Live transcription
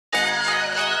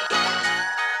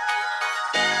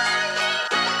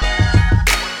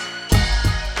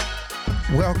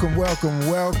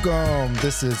Welcome.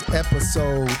 This is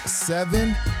episode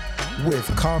 7 with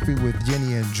Coffee with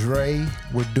Jenni and Dre.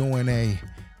 We're doing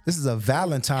this is a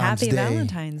Valentine's Day. Happy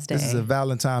Valentine's Day. This is a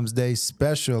Valentine's Day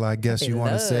special, I guess you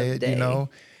want to say it. Day.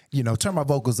 You know, turn my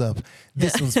vocals up.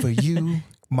 This one's for you,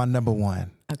 my number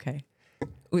one. Okay.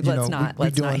 Let's not.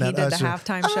 He did the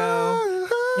halftime show.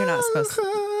 You're not supposed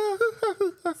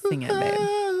to sing it, babe.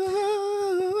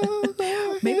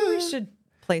 Maybe we should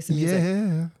play some music.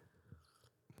 Yeah.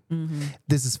 Mm-hmm.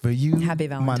 This is for you, Happy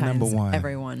Valentine's, my number one.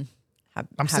 Everyone. I'm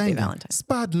Happy saying Valentine's.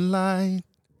 Spotlight,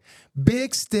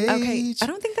 big stage. Okay, I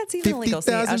don't think that's even illegal.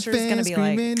 See, Usher's going to be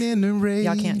like,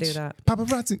 y'all can't do that.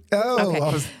 Paparazzi. Oh, okay.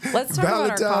 Let's talk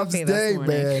Valentine's about our coffee Day, this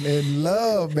morning. man, and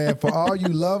love, man, for all you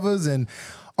lovers and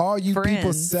all you Friends.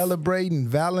 people celebrating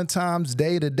Valentine's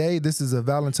Day today. This is a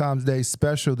Valentine's Day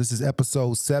special. This is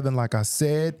episode 7, like I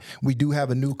said. We do have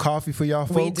a new coffee for y'all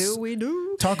folks. We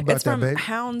do. Talk about it's that, from babe.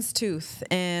 Houndstooth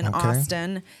in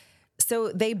Austin.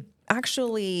 So they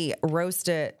actually roast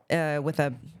it with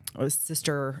a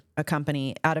sister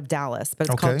company out of Dallas, but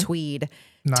it's called Tweed.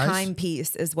 Nice.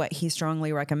 Timepiece is what he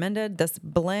strongly recommended. This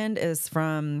blend is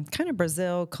from kind of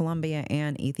Brazil, Colombia,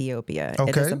 and Ethiopia.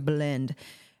 It is a blend.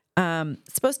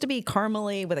 It's supposed to be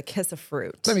caramely with a kiss of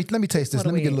fruit. Let me taste this.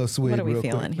 Let me get a little sweet. What are we real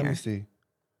feeling quick. here? Let me see.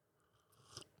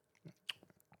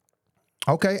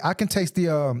 Okay, I can taste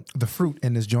the fruit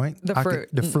in this joint. The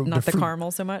fruit, not the caramel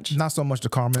so much. Not so much the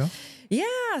caramel. Yeah,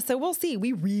 so we'll see.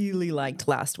 We really liked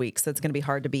last week, so it's going to be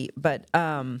hard to beat. But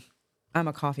I'm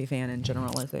a coffee fan in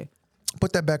general, I think.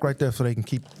 Put that back right there so they can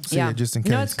keep seeing it just in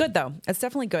case. No, it's good though. It's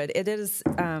definitely good. It is.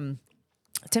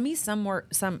 To me,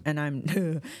 and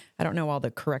I don't know all the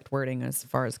correct wording as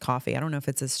far as coffee. I don't know if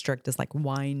it's as strict as like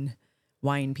wine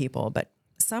people, but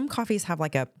some coffees have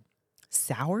like a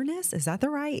sourness. Is that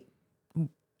right?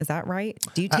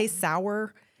 Do you taste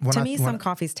sour? To me, some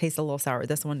coffees taste a little sour.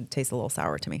 This one tastes a little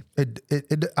sour to me.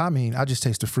 I mean, I just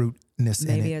taste the fruitness in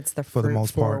it. Maybe it's the for fruit the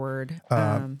most forward,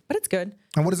 but it's good.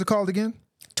 And what is it called again?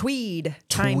 Tweed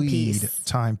Timepiece.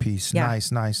 Timepiece. Yeah.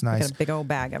 Nice. Got a big old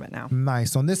bag of it now.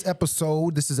 Nice. On this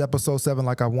episode, this is episode 7,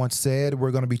 like I once said,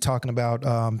 we're going to be talking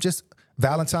about just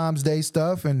Valentine's Day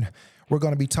stuff, and we're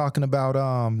going to be talking about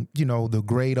the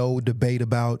great old debate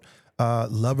about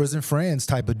lovers and friends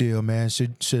type of deal, man.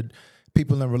 Should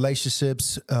people in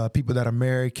relationships, people that are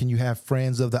married, can you have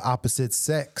friends of the opposite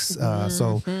sex?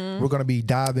 So we're going to be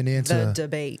diving into the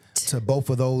debate to both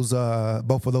of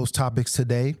those topics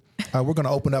today. We're going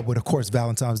to open up with, of course,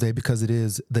 Valentine's Day because it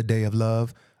is the day of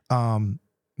love.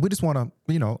 We just want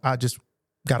to, I just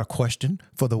got a question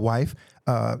for the wife.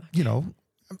 Well,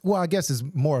 I guess it's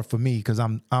more for me because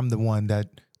I'm the one that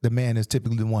the man is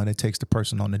typically the one that takes the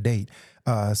person on the date.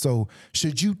 So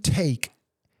should you take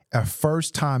a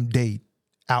first time date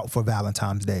out for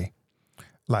Valentine's Day?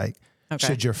 Like,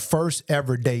 should your first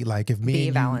ever date, like if me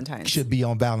and you should be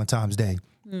on Valentine's Day?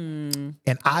 And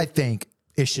I think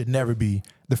it should never be.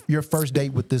 Your first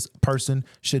date with this person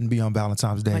shouldn't be on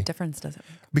Valentine's Day. What difference does it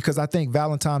make? Because I think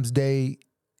Valentine's Day,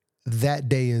 that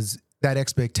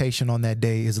expectation on that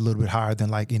day is a little bit higher than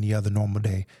like any other normal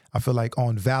day. I feel like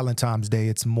on Valentine's Day,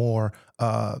 it's more,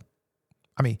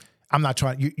 I'm not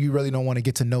trying, you really don't want to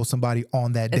get to know somebody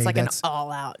on that day. It's like an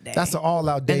all-out day. That's an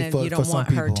all-out day and for some people. You don't want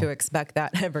her to expect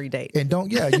that every date. And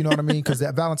you know what I mean? Because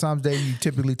that Valentine's Day, you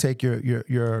typically take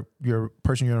your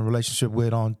person you're in a relationship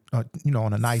with on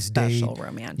a nice date. Special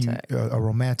romantic. A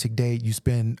romantic date. You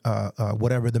spend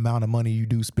whatever the amount of money you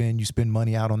do spend. You spend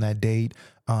money out on that date.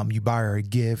 You buy her a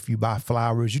gift. You buy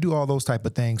flowers. You do all those type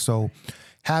of things. So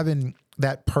having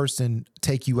that person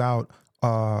take you out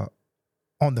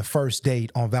on the first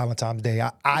date on Valentine's Day,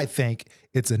 I think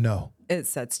it's a no. It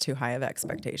sets too high of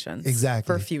expectations.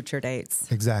 Exactly. For future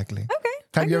dates. Exactly. Okay.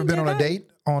 Have you ever been on a date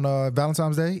on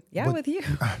Valentine's Day? Yeah, with you.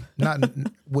 Not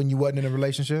when you wasn't in a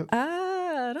relationship?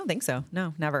 I don't think so.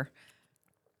 No, never.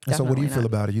 And so what do you feel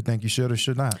about it? You think you should or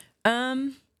should not?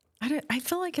 I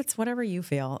feel like it's whatever you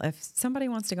feel. If somebody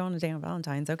wants to go on a date on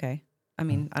Valentine's, okay. I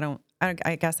mean,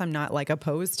 I guess I'm not like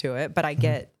opposed to it, but I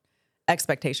get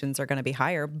expectations are going to be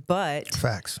higher, but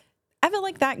facts. I feel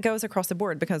like that goes across the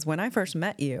board because when I first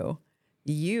met you,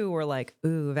 you were like,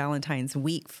 ooh, Valentine's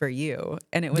week for you.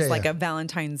 And it was like a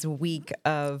Valentine's week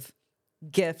of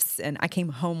gifts. And I came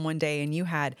home one day and you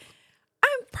had,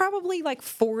 probably like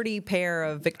 40 pair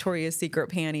of Victoria's Secret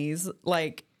panties,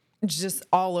 like just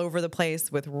all over the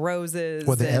place with roses.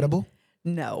 Were they edible?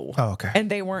 No. Oh, okay. And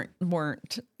they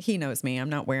weren't, he knows me. I'm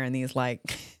not wearing these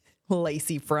like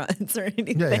lacy fronts or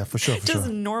anything. Yeah, for sure. Just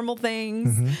normal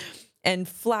things and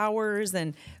flowers.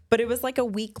 But it was like a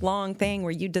week long thing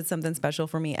where you did something special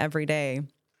for me every day.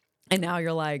 And now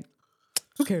you're like,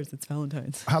 Who cares? It's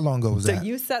Valentine's. How long ago was So that?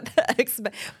 you set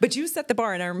but you set the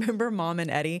bar. And I remember Mom and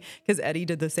Eddie, because Eddie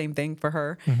did the same thing for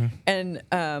her. And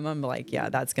I'm like, yeah,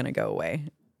 that's going to go away.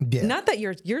 Yeah. Not that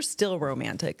you're still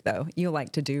romantic though. You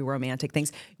like to do romantic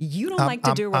things. You don't like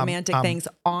to do romantic things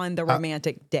on the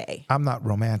romantic day. I'm not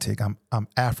romantic. I'm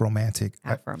Afromantic.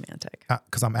 Afromantic.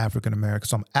 Because I'm African American,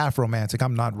 so I'm Afromantic.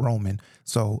 I'm not Roman,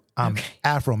 so I'm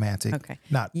Afromantic. Okay.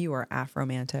 Not. You are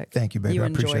Afromantic. Thank you, baby. You I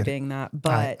enjoy appreciate being it. that,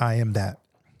 but I am that.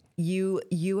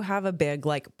 you have a big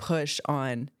like push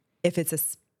on if it's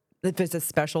a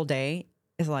special day.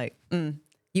 It's like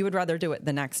you would rather do it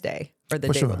the next day or the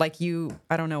For day. sure. Like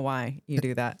I don't know why you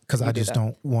do that. Because I just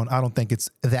don't want. I don't think it's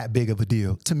that big of a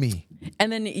deal to me.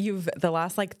 And then the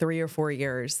last like 3 or 4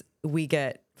 years, we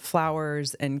get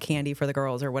flowers and candy for the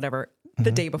girls or whatever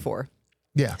the day before.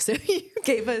 Yeah. So you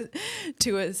gave it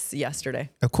to us yesterday.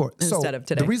 Of course. Instead of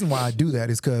today. The reason why I do that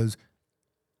is because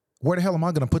where the hell am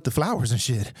I going to put the flowers and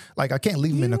shit? Like I can't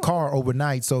leave them in the car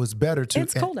overnight. So it's better to.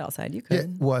 It's cold outside. You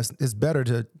could. It's better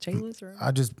to. Jayla's room.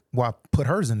 I put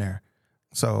hers in there.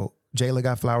 So Jayla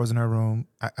got flowers in her room.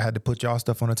 I had to put y'all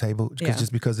stuff on the table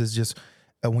because it's just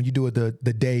when you do it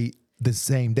the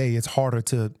same day, it's harder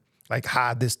to like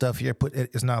hide this stuff here.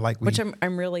 It's not like which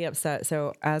I'm really upset.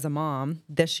 So as a mom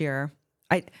this year,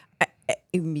 I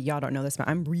y'all don't know this, but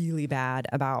I'm really bad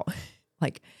about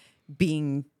like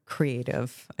being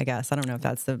creative, I guess. I don't know if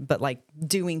that's but like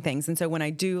doing things. And so when I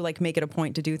do like make it a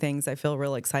point to do things, I feel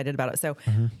real excited about it. So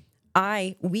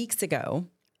I weeks ago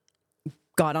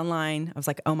got online. I was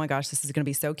like, oh my gosh, this is going to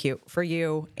be so cute for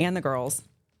you and the girls.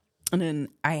 And then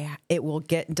it will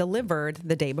get delivered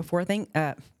the day before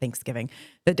Thanksgiving,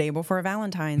 the day before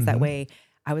Valentine's. That way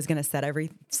I was going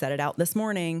to set it out this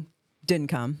morning.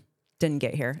 Didn't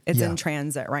get here. It's in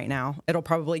transit right now. It'll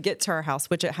probably get to our house,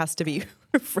 which it has to be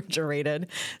refrigerated.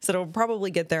 So it'll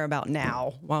probably get there about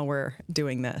now while we're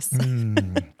doing this.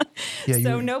 Yeah,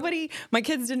 so my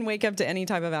kids didn't wake up to any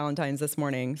type of Valentine's this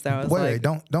morning. So I was like,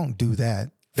 don't do that.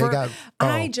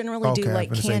 I generally do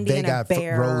like candy and a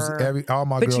bear. All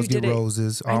my girls get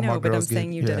roses. I know, but I'm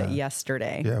saying you did it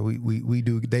yesterday. Yeah, we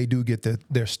do. They do get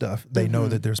their stuff. They know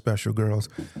that they're special girls.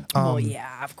 Well,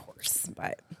 yeah, of course.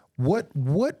 But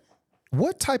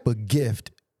what type of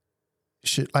gift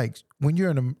should, like, when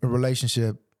you're in a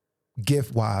relationship,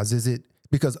 gift wise, is it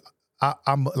because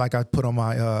I'm like I put on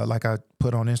my like I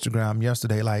put on Instagram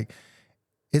yesterday, like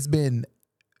it's been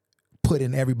put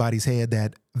in everybody's head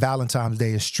that Valentine's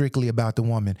Day is strictly about the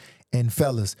woman. And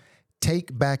fellas,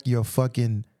 take back your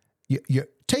fucking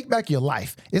take back your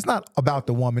life. It's not about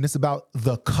the woman. It's about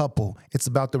the couple. It's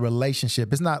about the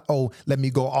relationship. It's not, oh, let me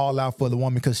go all out for the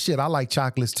woman because shit, I like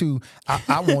chocolates too.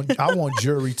 I want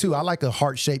jewelry too. I like a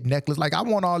heart-shaped necklace. Like I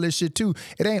want all this shit too.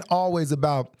 It ain't always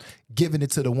about giving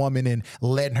it to the woman and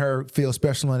letting her feel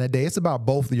special on that day. It's about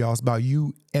both of y'all. It's about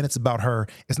you and it's about her.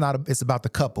 It's about the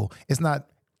couple. It's not.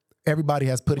 Everybody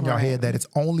has put in your head that it's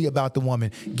only about the woman.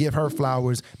 Give her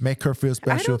flowers, make her feel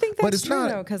special. I don't think but that's it's true, not,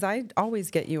 though, because I always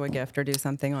get you a gift or do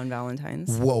something on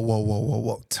Valentine's.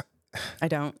 Whoa. I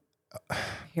don't.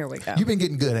 Here we go. You've been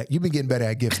getting better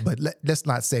at gifts, but let's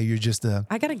not say you're just a.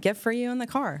 I got a gift for you in the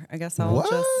car. I guess I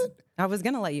was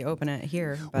going to let you open it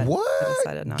here, but I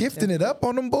decided not Gifting to. it up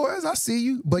on them boys? I see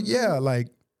you. But yeah, like,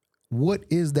 what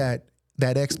is that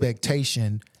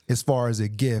expectation as far as a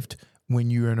gift when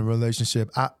you're in a relationship?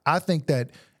 I think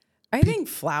that. I think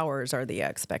flowers are the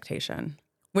expectation.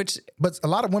 But a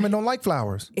lot of women don't like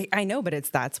flowers. I know, but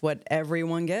that's what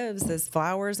everyone gives is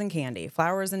flowers and candy,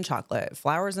 flowers and chocolate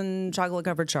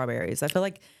covered strawberries. I feel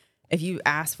like if you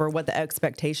ask for what the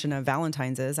expectation of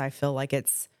Valentine's is, I feel like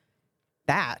it's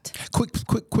that. Quick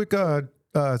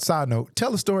side note.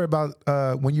 Tell a story about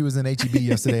when you was in HEB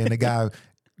yesterday and the guy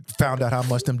found out how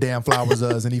much them damn flowers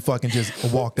is and he fucking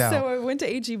just walked out. So I went to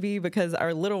HEB because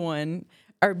our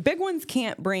big ones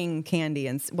can't bring candy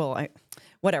and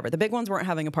whatever. The big ones weren't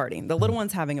having a party. The little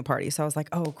one's having a party. So I was like,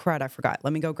 oh, crud, I forgot.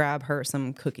 Let me go grab her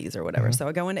some cookies or whatever. So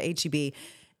I go into HEB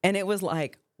and it was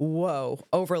like, whoa,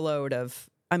 overload of,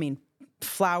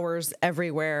 flowers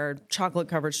everywhere, chocolate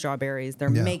covered strawberries.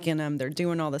 They're making them. They're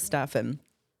doing all this stuff. And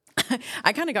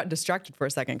I kind of got distracted for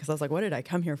a second because I was like, what did I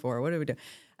come here for? What did we do?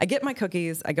 I get my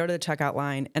cookies. I go to the checkout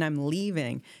line and I'm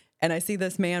leaving. And I see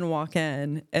this man walk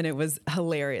in and it was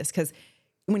hilarious because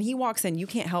when he walks in, you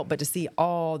can't help but to see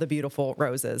all the beautiful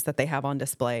roses that they have on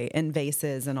display and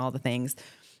vases and all the things.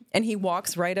 And he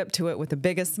walks right up to it with the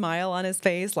biggest smile on his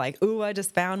face, like, ooh, I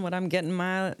just found what I'm getting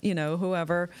my,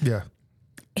 whoever. Yeah.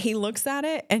 He looks at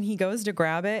it and he goes to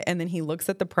grab it and then he looks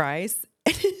at the price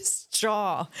and his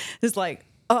jaw is like,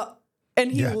 and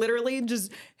And he Yeah. literally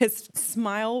just, his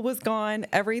smile was gone.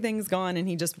 Everything's gone. And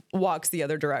he just walks the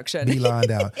other direction. Beelined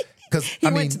out. Because He I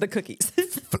went mean, to the cookies.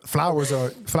 flowers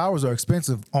are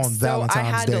expensive on So Valentine's I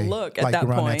had Day. to look at like that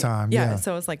around point. that time. Yeah. Yeah.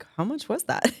 So I was like, how much was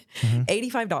that?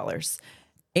 $85.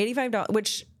 $85,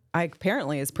 which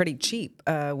apparently is pretty cheap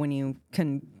when you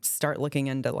can start looking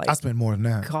into like. I spent more than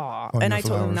that. God. on And your I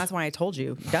told him, flowers. that's why I told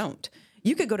you, don't.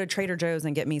 You could go to Trader Joe's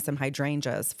and get me some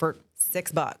hydrangeas for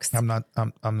 $6. I'm not the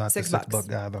 $6 $6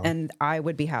 guy though. And I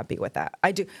would be happy with that.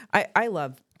 I do. I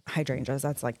love hydrangeas.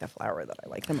 That's like the flower that I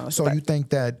like the most. So but you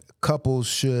think that couples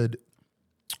should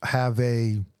have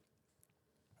a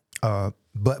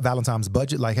Valentine's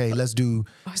budget? Like, hey, let's do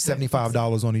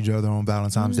 $75 on each other on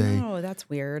Valentine's Day. no, that's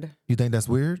weird. You think that's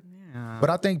weird? Yeah. But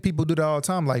I think people do that all the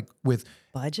time. Like with,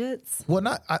 Budgets? well,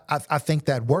 not. I think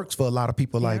that works for a lot of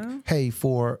people. Like, hey,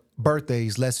 for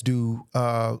birthdays, let's do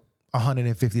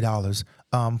 $150.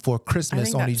 For Christmas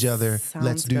think on that each other,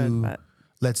 sounds good,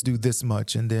 let's do this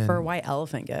much, and then For a white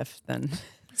elephant gift, then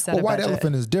set well, a white budget.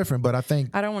 elephant is different. But I think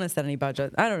I don't want to set any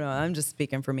budget. I don't know. I'm just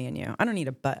speaking for me and you. I don't need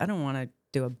I don't want to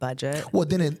do a budget. well,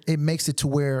 then it makes it to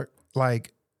where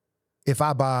like if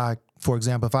I buy, for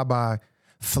example, if I buy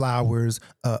flowers,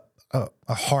 a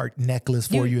heart necklace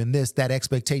for you, and that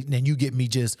expectation, and you get me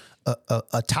just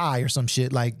a tie or some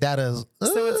shit like that is.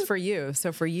 So it's for you.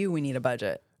 So for you, we need a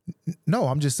budget. No,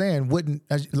 I'm just saying, wouldn't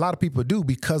a lot of people do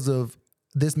because of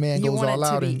this man You goes want all it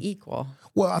to out be and equal.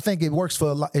 well, I think it works for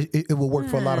a lot. It will work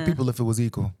for a lot of people if it was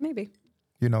equal. Maybe.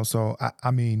 You know, so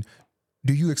I mean,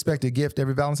 do you expect a gift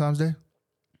every Valentine's Day?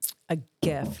 A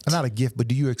gift. Not a gift, but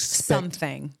do you expect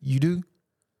Something. You do?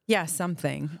 Yeah,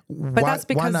 something. But Why, that's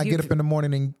because why not get you've- up in the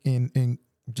morning and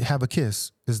have a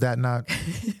kiss? Is that not?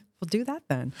 Well, do that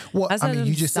then. Well, I said mean,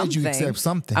 you just said you something. accept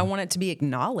something. I want it to be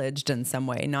acknowledged in some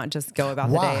way, not just go about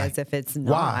the Why? day as if it's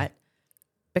not. Why?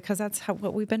 Because that's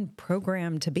what we've been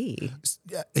programmed to be.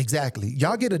 Yeah, exactly.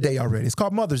 Y'all get a day already. It's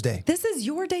called Mother's Day. This is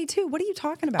your day too. What are you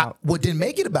talking about? Well, then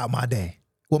make it about my day.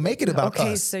 Well, make it about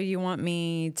Okay, us. so you want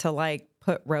me to like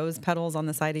put rose petals on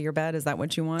the side of your bed? Is that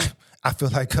what you want? I feel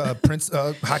like Prince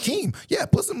Hakeem. Yeah,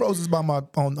 put some roses by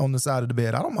on the side of the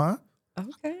bed. I don't mind.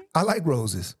 Okay, I like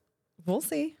roses. we'll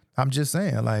see. I'm just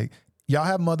saying, like, y'all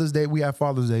have Mother's Day, we have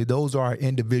Father's Day. Those are our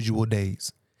individual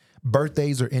days.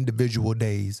 Birthdays are individual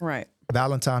days. Right.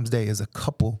 Valentine's Day is a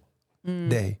couple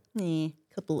day.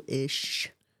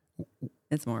 Couple-ish.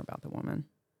 It's more about the woman,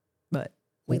 but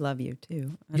we love you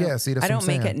too. Yeah, see, that's I what I'm don't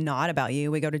make saying. it not about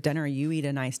you. We go to dinner. You eat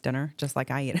a nice dinner, just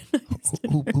like I eat a nice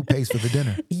dinner. Who pays for the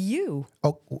dinner? You.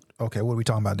 Oh, okay. What are we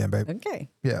talking about then, babe? Okay.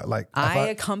 Yeah, like if I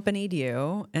accompanied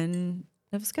you, and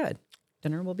it was good.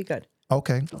 Dinner will be good.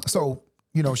 okay. So,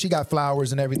 you know, she got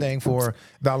flowers and everything for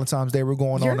Valentine's Day. We're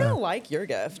going You're on gonna a like your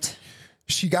gift.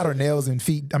 she got her nails and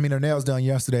feet. I mean, her nails done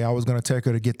yesterday. I was going to take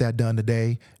her to get that done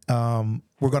today.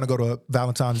 We're going to go to a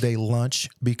Valentine's Day lunch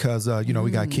because, you know,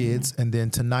 we got kids. And then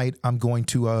tonight I'm going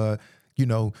to, you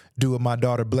know, do what my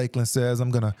daughter Blakelyn says. I'm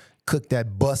going to cook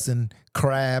that bussin'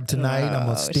 crab tonight. I'm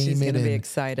going to steam She's it. gonna And be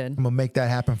excited. I'm going to make that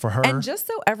happen for her. And just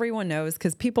so everyone knows,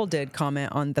 because people did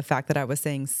comment on the fact that I was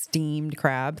saying steamed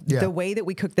crab. Yeah. The way that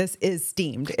we cook this is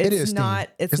steamed. It is steamed. not.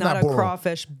 It's, It's not, not a boiled.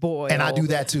 crawfish boil. And I do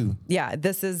that too. Yeah,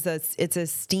 it's a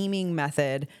steaming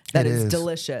method that It is is.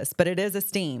 delicious, but it is a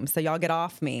steam. So y'all get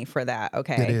off me for that,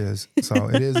 okay? It is. So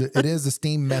it is a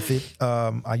steam method.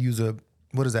 I use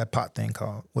what is that pot thing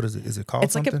called? What is it? Is it called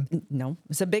It's something? like no,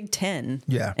 it's a big tin.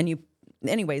 Yeah. And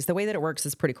anyways, the way that it works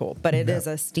is pretty cool, but it is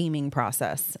a steaming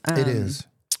process. It is.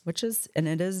 Which is, and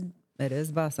it is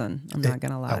bussin'. I'm not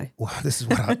gonna lie. Well, this is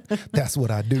what that's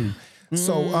what I do.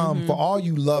 So for all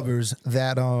you lovers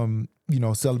that you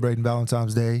know, celebrating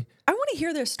Valentine's Day, I want to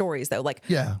hear their stories though. Like,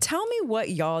 Yeah. tell me what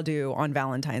y'all do on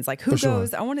Valentine's. Like, who For sure.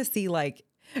 goes? I want to see like,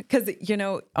 because you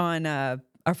know, on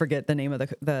I forget the name of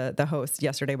the host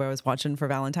yesterday, but I was watching for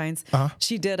Valentine's.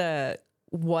 She did a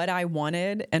what I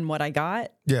wanted and what I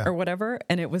got, Yeah. or whatever,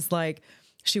 and it was like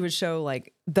she would show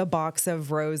like the box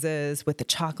of roses with the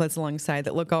chocolates alongside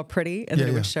that look all pretty, and then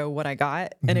it yeah. would show what I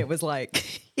got, and it was like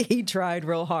he tried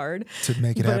real hard To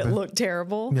make it but happen. it looked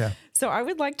terrible. Yeah. So I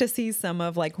would like to see some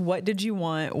of like, what did you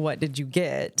want? What did you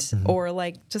get? Mm-hmm. Or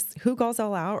like just who goes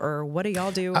all out, or what do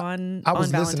y'all do on I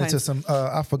was on listening to Valentine's? some.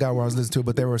 I forgot what I was listening to,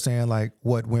 but they were saying like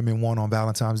what women want on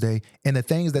Valentine's Day, and the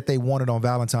things that they wanted on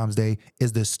Valentine's Day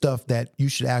is the stuff that you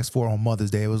should ask for on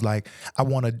Mother's Day. It was like, I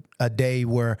want a day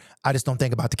where I just don't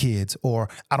think about the kids, or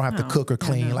I don't have to cook or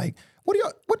clean. Like, what do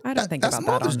y'all? What? I don't think that's about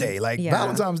that Mother's on- Day. Like yeah.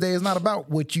 Valentine's Day is not about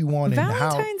what you want and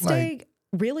how. Valentine's like, Day,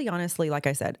 really honestly, like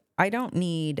I said, I don't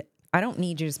need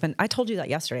you to spend. I told you that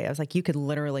yesterday. I was like, you could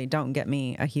literally don't get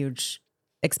me a huge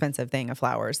expensive thing of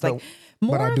flowers. Like No,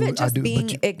 more but I of do- it I just do- but being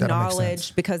you- that don't make sense.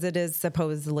 acknowledged because it is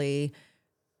supposedly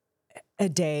a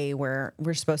day where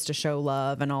we're supposed to show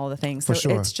love and all the things. So For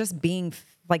sure. it's just being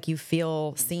like you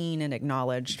feel seen and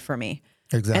acknowledged for me.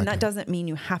 Exactly. And that doesn't mean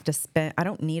you have to spend. I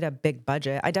don't need a big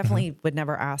budget. I definitely would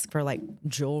never ask for like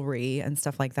jewelry and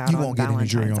stuff like that. You on won't get any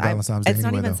jewelry on Valentine's Day It's not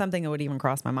anyway, even though. something that would even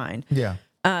cross my mind. Yeah.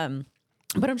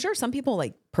 But I'm sure some people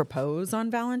like propose on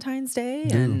Valentine's Day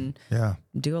and Yeah.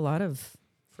 do a lot of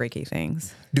freaky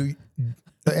things. Do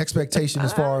the expectation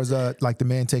as far as like the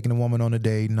man taking the woman on a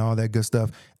date and all that good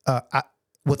stuff?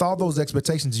 With all those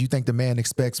expectations, do you think the man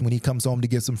expects when he comes home to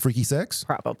get some freaky sex?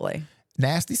 Probably.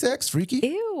 Nasty sex? Freaky?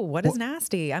 Ew, what is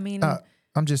nasty? I mean,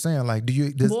 I'm just saying, like, do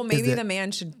you? well, maybe the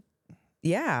man should,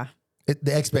 yeah.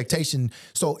 The expectation.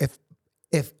 So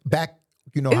if back,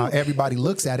 you know how everybody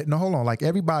looks at it. No, hold on. Like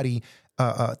everybody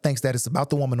thinks that it's about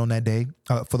the woman on that day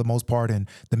for the most part, and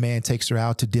the man takes her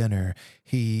out to dinner.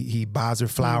 He buys her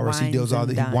flowers. He does all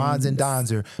the. He wines and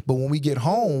dines her. But when we get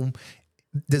home,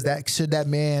 should that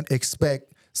man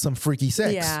expect some freaky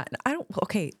sex? Yeah, I don't.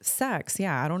 Okay, sex.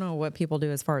 Yeah, I don't know what people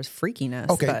do as far as freakiness.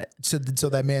 Okay, but so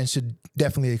that man should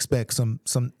definitely expect some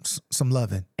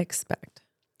loving. expect.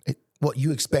 What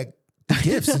you expect the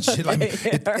gifts and shit. Like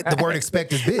the word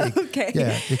expect is big. Okay.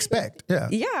 Yeah, expect. Yeah.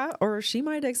 Yeah, or she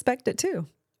might expect it too.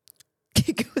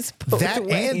 It goes both That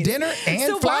ways. and dinner and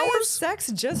so flowers. why is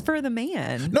sex just for the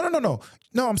man? No.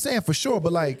 I'm saying for sure,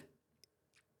 but like,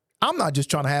 I'm not just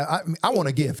trying to have. I want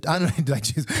a gift. I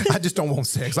just don't want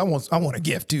sex. I want a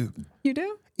gift too. You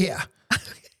do? Yeah,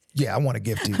 yeah. I want a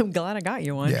gift too. I'm glad I got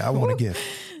you one. Yeah, I want a gift.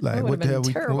 Like, That what the hell?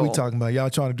 would've been What we terrible. talking about? Y'all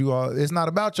trying to do all? It's not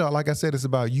about y'all. Like I said, it's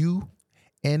about you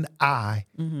and I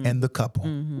and the couple.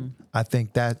 I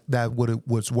think that would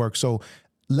work. So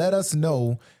let us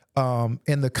know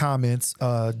in the comments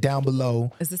down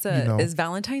below. Is this is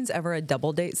Valentine's ever a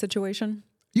double date situation?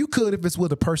 You could if it's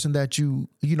with a person that you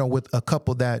know, with a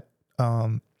couple that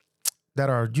that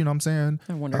are, you know what I'm saying?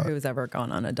 I wonder who's ever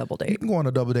gone on a double You date. can go on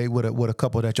a double date with a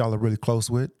couple that y'all are really close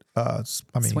with. I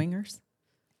mean, Swingers?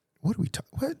 what are we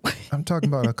what? I'm talking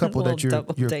about a couple that Little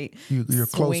double date you're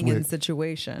close swinging with.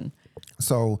 situation.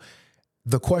 So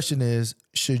the question is,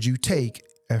 should you take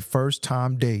a first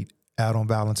time date out on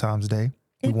Valentine's Day?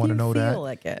 We If want to you know feel that.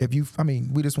 like it. If you, I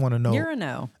mean, we just want to know. You're a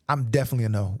no. I'm definitely a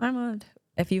no. I'm a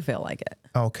if you feel like it.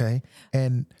 Okay.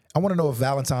 And I want to know if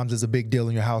Valentine's is a big deal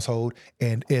in your household.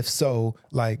 And if so,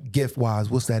 like gift wise,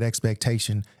 what's that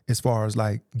expectation as far as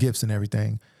like gifts and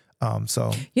everything?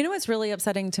 So You know what's really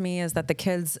upsetting to me is that the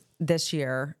kids this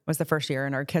year was the first year,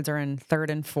 and our kids are in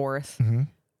third and fourth,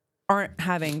 aren't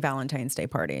having Valentine's Day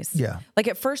parties. Yeah. Like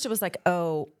at first it was like,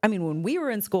 oh, I mean, when we were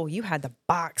in school, you had the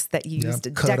box that you used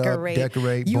to cut up,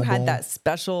 decorate, You boom, had boom. that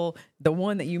special, the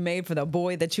one that you made for the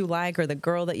boy that you like or the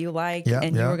girl that you like, Yeah,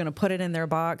 and you yeah. were going to put it in their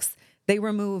box. They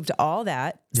removed all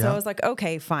that. So Yeah. I was like,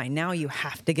 okay, fine. Now you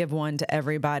have to give one to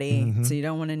everybody. So you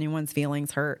don't want anyone's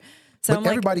feelings hurt. So but I'm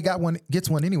like, everybody gets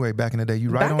one anyway back in the day.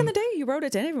 You write back on in the day, you wrote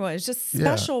it to everyone. It's just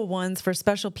special ones for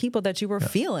special people that you were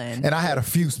feeling. And I had a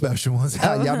few special ones.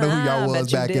 Y'all know who y'all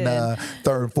was Bet you back in did.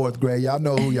 third and fourth grade. Y'all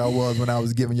know who y'all was when I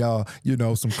was giving y'all, you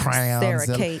know, some crowns. Sarah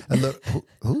and Kate. a little,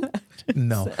 who?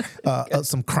 No.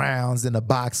 Some crowns in a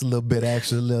box, a little bit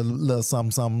extra, a little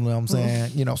something, you know what I'm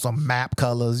saying? You know, some map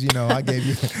colors, you know, I gave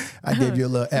you a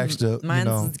little extra, Mine's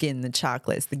you know. is getting the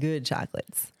chocolates, the good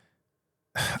chocolates.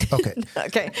 Okay.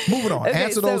 Okay. Moving on. Okay,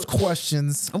 Answer those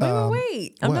questions.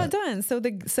 Wait. I'm what? not done. So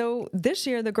this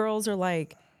year the girls are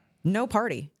like, no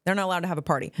party. They're not allowed to have a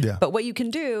party. Yeah. But what you can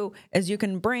do is you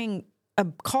can bring a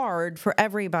card for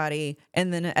everybody,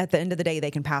 and then at the end of the day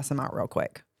they can pass them out real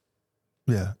quick.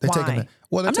 Yeah. They're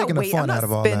Why? they're taking the fun out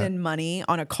of all I'm that. not spending money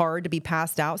on a card to be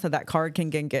passed out so that card can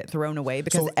get thrown away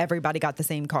because So- everybody got the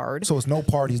same card. So it's no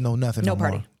parties, no nothing. No more.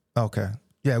 party. Okay.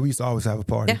 Yeah, we used to always have a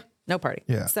party. Yeah. No party.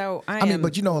 Yeah. So I mean,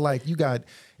 but you know, like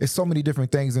it's so many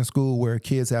different things in school where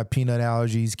kids have peanut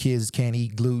allergies, kids can't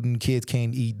eat gluten, kids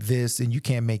can't eat this, and you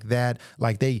can't make that.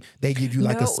 Like they give you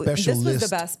like a special this list. was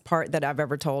the best part that I've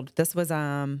ever told. This was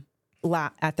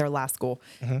at their last school.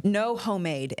 No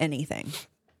homemade anything.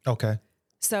 Okay.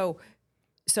 So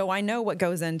I know what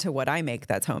goes into what I make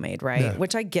that's homemade, right? Yeah.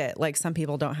 Which I get. Like some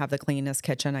people don't have the cleanest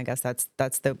kitchen. I guess that's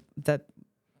the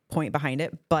point behind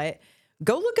it. But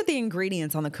go look at the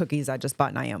ingredients on the cookies I just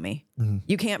bought Naomi.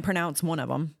 You can't pronounce one of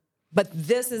them, but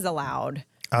this is allowed.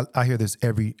 I hear this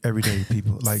every day,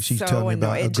 people. Like she's So telling me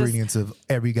about annoying. It just- ingredients of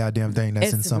every goddamn thing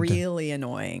that's in It's something. really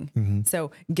annoying.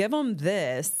 So give them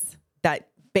this that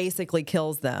basically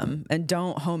kills them, and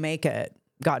don't homemake it.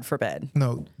 God forbid.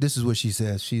 No, this is what she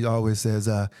says. She always says,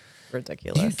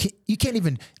 ridiculous. You can't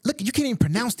even look. You can't even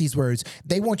pronounce these words.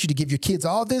 They want you to give your kids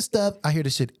all this stuff. I hear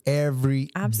this shit every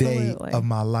day of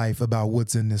my life about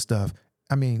what's in this stuff.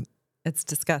 I mean, it's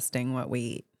disgusting what we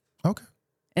eat. Okay.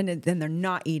 And then they're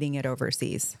not eating it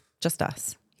overseas. Just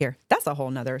us here. That's a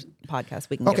whole nother podcast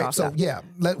we can get off. Okay, so yeah,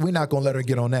 we're not gonna let her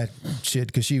get on that shit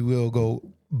because she will go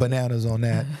bananas on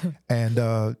that.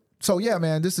 And so yeah,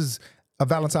 man, this is a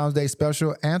Valentine's Day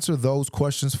special. Answer those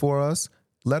questions for us.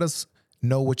 Let us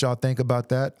know what y'all think about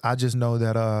that. I just know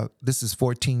that this is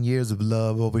 14 years of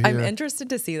love over here. I'm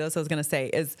interested to see this. I was gonna say,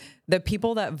 is the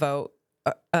people that vote,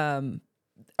 are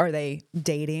they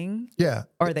dating? Yeah.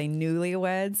 Are they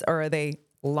newlyweds, or are they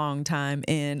long time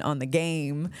in on the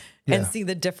game? And see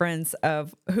the difference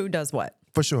of who does what?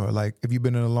 For sure. Like if you've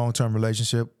been in a long-term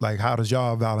relationship, like how does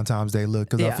y'all Valentine's Day look?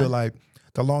 Because I feel like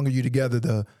the longer you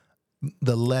together,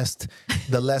 the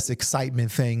less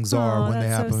excitement things are when they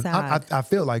happen. So sad. I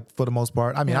feel like for the most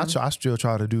part, I mean, I still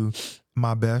try to do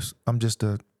my best. I'm just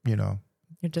you're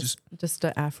just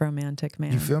an Afromantic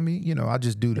man. You feel me? I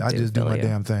just do my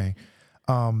damn thing.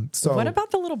 So what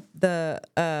about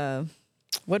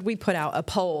what we put out? A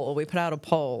poll. We put out a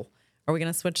poll. Are we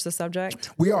going to switch the subject?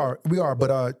 We are,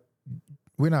 but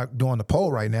we're not doing the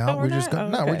poll right now. We're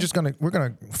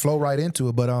gonna flow right into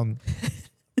it. But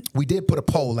we did put a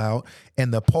poll out,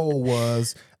 and the poll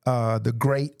was the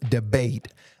great debate,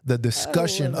 the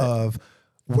discussion of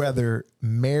whether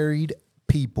married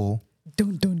people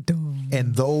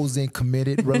and those in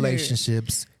committed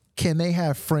relationships, can they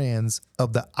have friends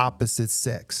of the opposite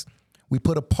sex? We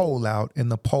put a poll out,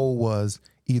 and the poll was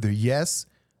either yes,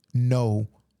 no,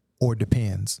 or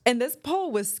depends. And this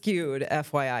poll was skewed,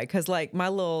 FYI, because like my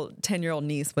little 10-year-old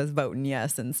niece was voting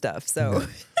yes and stuff. So,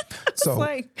 so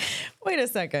like, wait a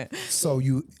second. So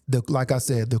like I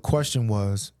said, the question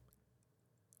was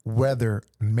whether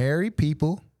married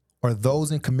people or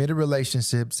those in committed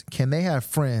relationships, can they have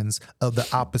friends of the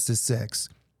opposite sex?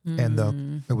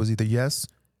 And it was either yes,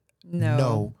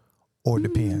 no, or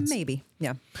depends. Maybe,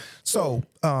 yeah. So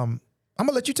I'm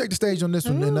gonna let you take the stage on this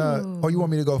one, and or you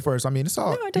want me to go first? I mean, it's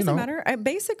all. No, it doesn't matter.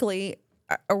 Basically,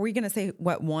 are we gonna say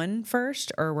what won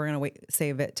first, or we're gonna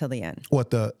save it till the end?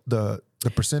 What the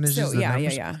percentages? So,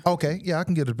 yeah. Okay, yeah, I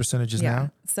can get the percentages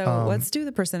now. So let's do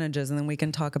the percentages, and then we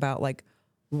can talk about like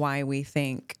why we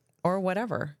think or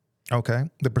whatever. Okay,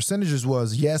 the percentages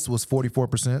was yes was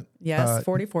 44%. Yes,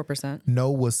 44%.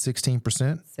 No was 16%.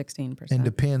 16%. And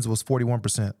depends was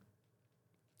 41%.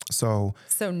 So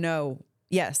no,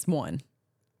 yes, one.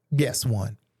 Yes,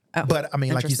 one. Oh, but I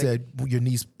mean, like you said, your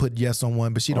niece put yes on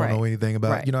one, but she don't know anything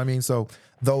about, you know what I mean? So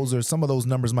some of those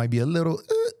numbers might be a little.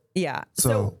 Yeah.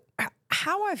 So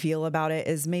how I feel about it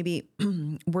is maybe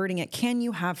wording it. Can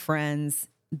you have friends?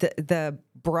 The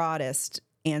broadest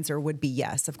answer would be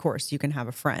yes. Of course, you can have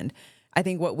a friend. I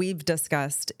think what we've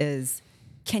discussed is,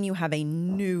 can you have a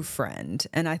new friend?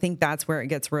 And I think that's where it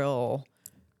gets real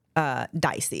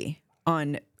dicey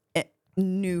on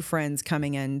new friends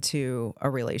coming into a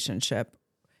relationship.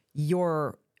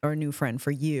 You're a new friend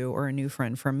for you or a new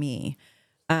friend for me.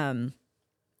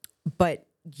 But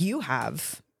you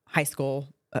have high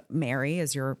school. Mary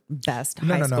is your best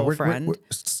high school friend.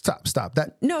 Stop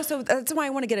that. No, so that's why I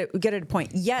want to get at a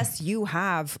point. Yes, you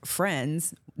have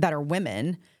friends that are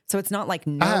women, so it's not like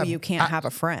you can't have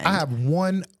a friend. I have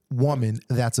one woman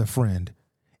that's a friend,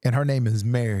 and her name is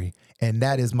Mary, and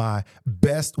that is my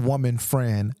best woman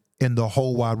friend in the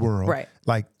whole wide world. Right.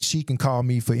 Like she can call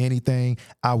me for anything.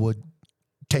 I would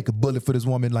take a bullet for this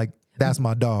woman. Like that's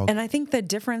my dog. And I think the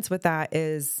difference with that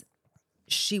is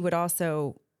she would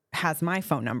also has my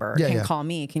phone number, can call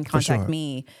me, can contact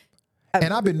me.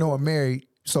 And I've been knowing Mary.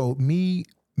 So me,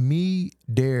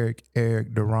 Derek,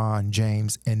 Eric, Deron,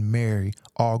 James, and Mary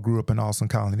all grew up in Austin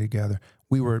Colony together.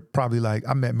 We were probably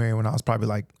I met Mary when I was probably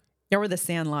like, yeah, we're the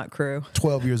Sandlot crew.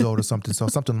 12 years old or something. So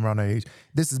something around that age.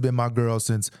 This has been my girl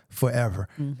since forever.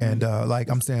 Mm-hmm. And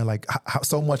I'm saying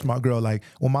so much my girl,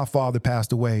 when my father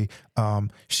passed away,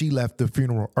 she left the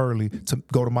funeral early to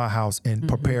go to my house and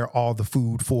prepare all the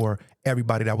food for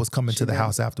everybody that was coming to the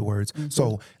house afterwards. Mm-hmm.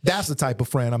 So that's the type of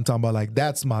friend I'm talking about.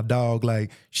 That's my dog.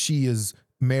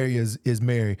 Mary is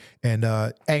Mary, and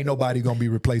ain't nobody gonna be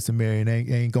replacing Mary, and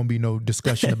ain't gonna be no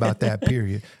discussion about that.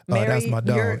 Period. Mary, that's my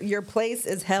dog. Your place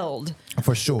is held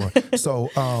for sure.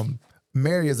 So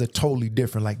Mary is a totally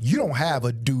different. You don't have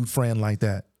a dude friend like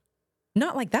that.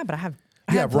 Not like that, but I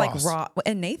have Ross. Ross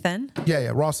and Nathan.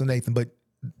 Yeah, Ross and Nathan, but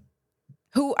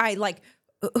who I like.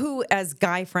 Who as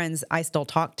guy friends I still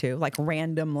talk to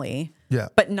randomly. Yeah,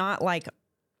 but not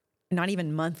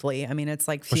even monthly. I mean, it's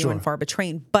few and far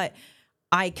between. But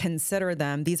I consider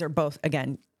them, these are both,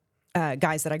 again,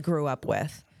 guys that I grew up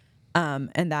with.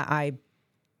 and that I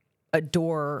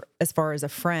adore as far as a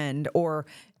friend. Or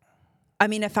I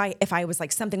mean, if I was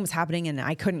like, something was happening and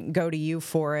I couldn't go to you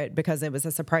for it because it was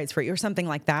a surprise for you or something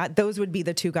like that, those would be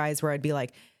the two guys where I'd be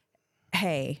like,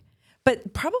 hey,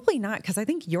 but probably not, because I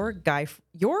think your guy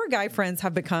friends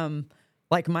have become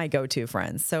like my go-to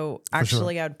friends. So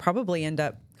actually, I'd probably end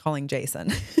up calling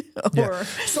Jason. Yeah.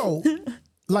 So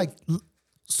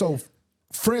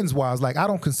friends wise, like I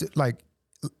don't consider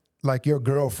like your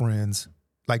girlfriends,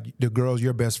 like the girls,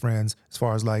 your best friends, as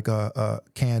far as like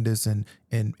Candace and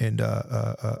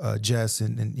Jess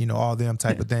and you know, all them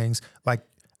type of things. Like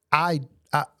I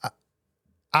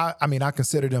mean, I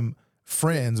consider them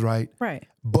friends, right? Right.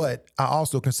 But I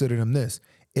also consider them this.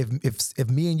 If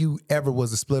me and you ever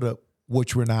was to split up,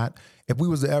 which we're not, if we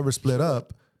was to ever split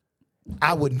up,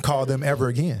 I wouldn't call them ever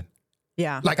again.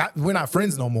 Yeah. Like we're not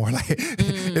friends no more. Like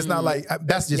it's not like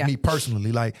that's just me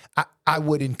personally. Like I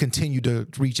wouldn't continue to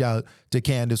reach out to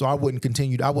Candace, or I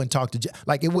wouldn't talk to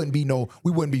like, it wouldn't be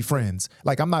we wouldn't be friends.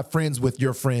 Like I'm not friends with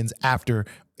your friends after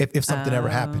if something ever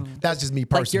happened. That's just me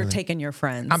personally. Like you're taking your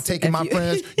friends. I'm taking my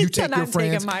friends. You take your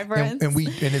friends. Taking my friends. And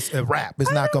it's a wrap.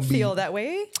 It's not going to be. Feel that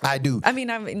way. I do. I mean,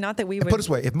 not that we would. Put it this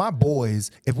way: if my boys,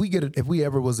 if we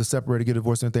ever was to separate or get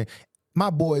divorced or anything, my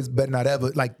boys better not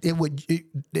ever, like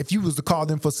if you was to call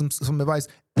them for some advice,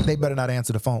 they better not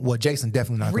answer the phone. Well, Jason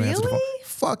definitely not going to answer the phone.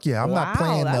 Fuck yeah, I'm not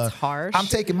playing that's harsh. I'm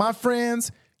taking my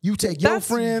friends. You take your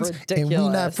friends, ridiculous. and we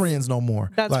not friends no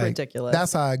more. That's like, ridiculous.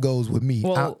 That's how it goes with me.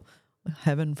 Well,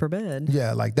 heaven forbid.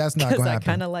 Yeah, like that's not going to happen.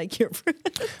 I kind of like your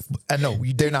friends. I know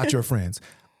they're not your friends.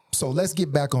 So let's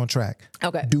get back on track.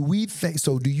 Okay. Do you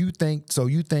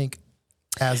think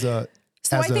as a?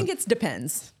 So I think it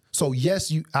depends. So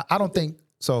yes, I don't think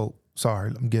so. Sorry,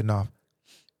 I'm getting off.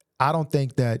 I don't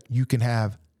think that you can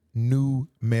have new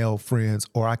male friends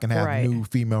or I can have new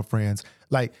female friends.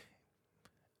 Like,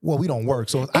 well, we don't work,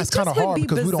 so it's kind of hard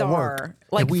because we don't work.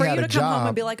 Like for you to come home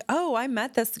and be like, "Oh, I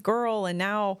met this girl, and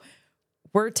now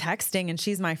we're texting, and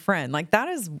she's my friend." Like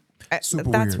that's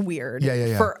weird.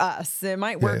 Yeah. For us, it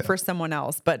might work for someone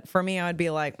else, but for me, I would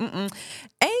be like,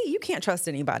 you can't trust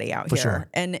anybody out here.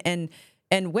 Sure.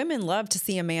 And women love to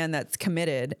see a man that's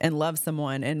committed and loves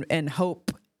someone and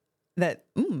hope that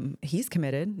he's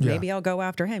committed. Yeah. Maybe I'll go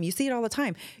after him. You see it all the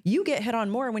time. You get hit on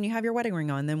more when you have your wedding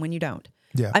ring on than when you don't.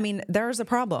 Yeah. I mean, there's a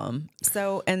problem.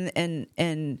 So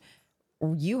and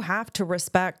you have to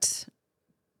respect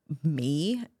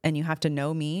me and you have to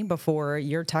know me before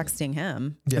you're texting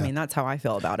him. Yeah. I mean, that's how I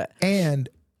feel about it. And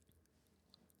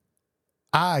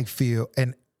I feel,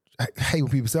 and I hate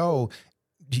when people say, "Oh,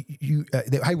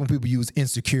 they hate when people use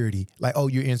insecurity, like, oh,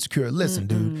 you're insecure." Listen,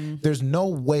 dude, there's no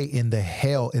way in the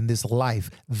hell in this life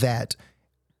that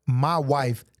my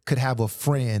wife could have a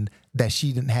friend that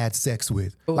she didn't had sex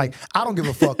with. Ooh. Like, I don't give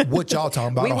a fuck what y'all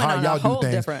talking about or how y'all do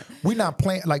things. We're not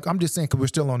playing. Like, I'm just saying, because we're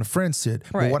still on the friend shit.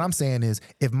 Right. But what I'm saying is,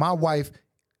 if my wife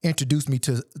introduced me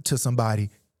to somebody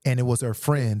and it was her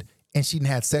friend and she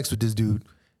didn't had sex with this dude,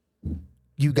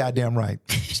 you goddamn right.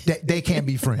 They can't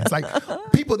be friends. Like,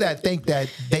 people that think that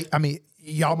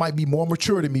y'all might be more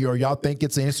mature than me, or y'all think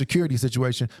it's an insecurity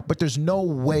situation, but there's no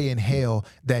way in hell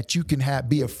that you can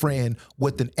be a friend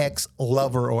with an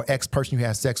ex-lover or ex-person you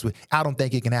had sex with. I don't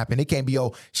think it can happen. It can't be,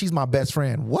 "Oh, she's my best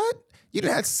friend." What? You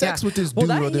didn't have sex with this dude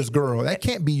or this girl. That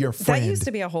can't be your friend. That used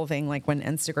to be a whole thing. Like when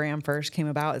Instagram first came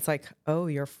about, it's like, oh,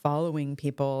 you're following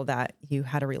people that you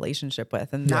had a relationship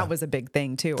with. And that was a big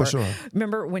thing too. For sure.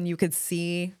 Remember when you could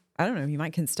see, I don't know, you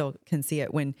might still see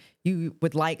it, when you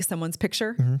would like someone's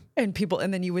picture and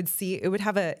then you would see, it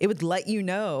would let you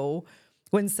know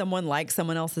when someone liked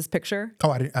someone else's picture.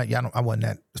 Oh, I wasn't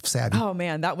that savvy. Oh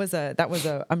man, that was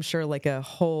I'm sure like a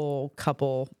whole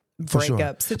couple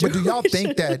breakup situation. But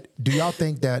do y'all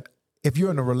think that if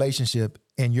you're in a relationship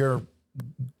and your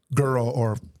girl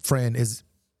or friend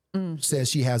says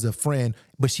she has a friend,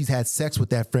 but she's had sex with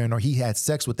that friend, or he had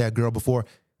sex with that girl before,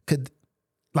 could,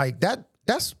 like,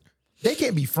 that's they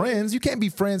can't be friends. You can't be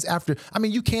friends after. I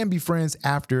mean, you can be friends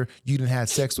after you didn't have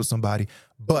sex with somebody,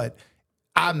 but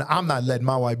I'm not letting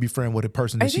my wife be friend with a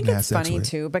person that she didn't have sex with. I think it's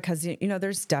funny too, because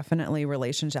there's definitely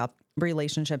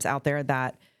relationships out there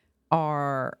that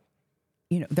are,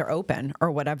 they're open or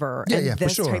whatever. Yeah, and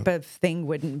this for sure. type of thing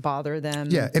wouldn't bother them.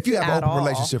 Yeah, if you have an open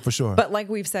relationship, for sure. But like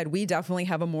we've said, we definitely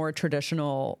have a more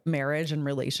traditional marriage and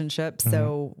relationship.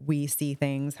 So we see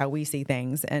things how we see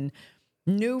things. And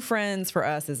new friends for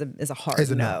us is a hard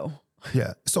no.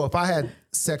 Yeah. So if I had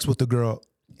sex with a girl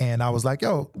and I was like,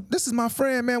 "Yo, this is my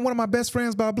friend, man, one of my best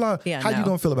friends, blah, blah." Yeah, how you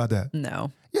gonna feel about that?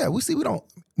 No. Yeah,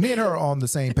 me and her are on the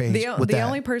same page with that. The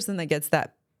only person that gets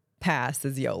that pass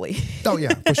is Yoli. Oh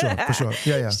yeah, for sure.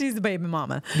 Yeah. She's the baby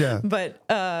mama. Yeah. But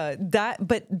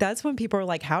that's when people are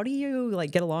like, how do you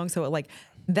like get along? So like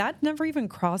that never even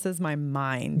crosses my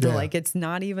mind. Yeah. Like it's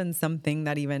not even something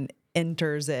that even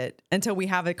enters it until we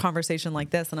have a conversation like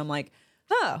this. And I'm like,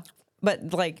 oh,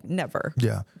 but like never.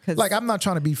 Yeah. Like I'm not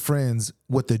trying to be friends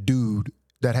with the dude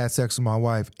that had sex with my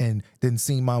wife and didn't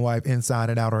see my wife inside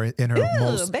and out or in her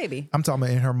most baby. I'm talking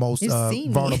about in her most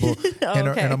vulnerable in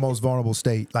her most vulnerable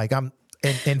state. Like I'm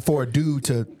and for a dude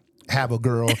to have a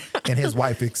girl and his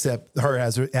wife accept her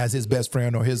as his best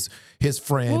friend or his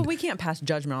friend. Well, we can't pass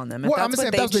judgment on them. If that's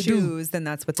what they choose, then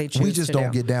that's what they choose. We just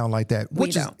don't get down like that,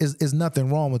 which is nothing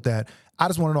wrong with that. I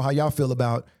just want to know how y'all feel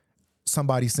about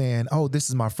somebody saying, "Oh, this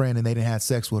is my friend," and they didn't have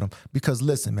sex with him. Because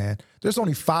listen, man, there's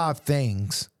only 5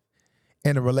 things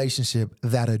in a relationship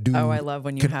that a dude I love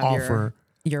when you can have offer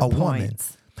your a points.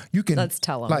 woman. You can Let's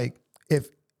tell them. Like if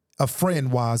a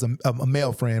friend was a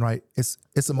male friend, right?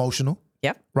 It's emotional.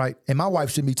 Yep. Right. And my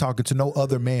wife shouldn't be talking to no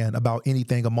other man about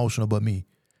anything emotional but me.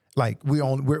 Like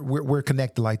we're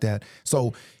connected like that.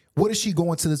 So what is she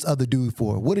going to this other dude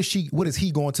for? What is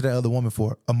he going to that other woman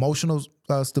for? Emotional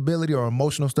stability or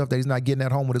emotional stuff that he's not getting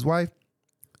at home with his wife?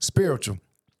 Spiritual.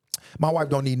 My wife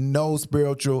don't need no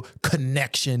spiritual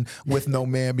connection with no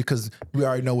man because we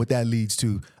already know what that leads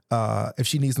to. If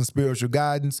she needs some spiritual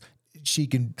guidance, she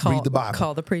can read the Bible.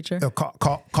 Call the preacher.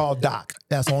 Call Doc.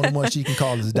 That's the only one she can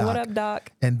call is Doc. What up,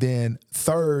 Doc? And then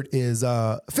third is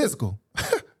physical.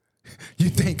 You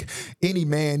think any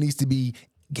man needs to be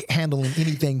handling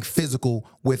anything physical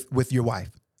with your wife?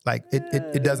 Like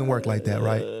it doesn't work like that,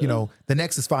 right? You know, the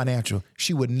next is financial.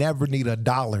 She would never need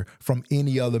 $1 from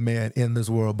any other man in this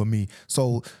world but me.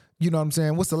 So, you know what I'm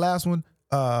saying? What's the last one?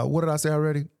 What did I say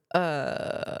already?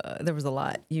 There was a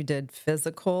lot. You did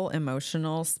physical,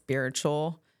 emotional,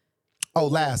 spiritual. Oh,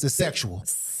 last is sexual.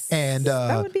 And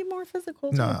that would be more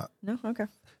physical. Nah. No? Okay.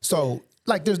 So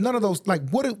like there's none of those, like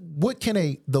what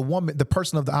can the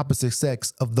person of the opposite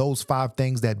sex of those 5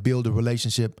 things that build a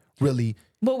relationship really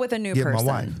with a new give person.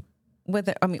 my wife? With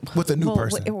a new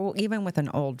person. Even with an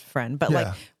old friend. But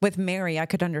like with Mary, I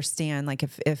could understand like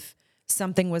if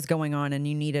something was going on and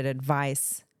you needed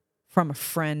advice from a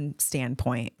friend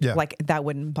standpoint, like that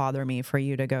wouldn't bother me for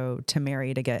you to go to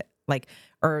Mary to get like,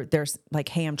 or there's like,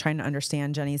 hey, I'm trying to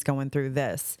understand Jenny's going through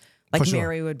this. Like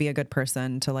Mary would be a good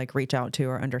person to like reach out to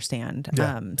or understand.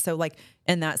 Yeah. So like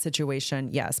in that situation,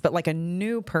 yes, but like a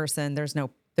new person, there's no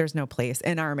place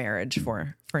in our marriage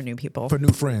for new people. For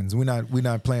new friends. We're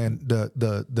not playing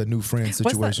the new friend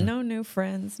situation. What's that? No new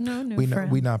friends. No new friends.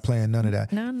 We're not playing none of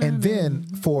that. No. And then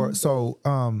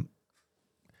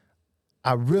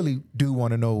I really do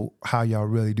want to know how y'all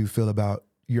really do feel about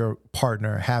your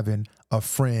partner having a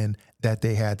friend that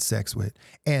they had sex with.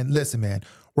 And listen, man,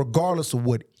 regardless of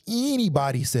what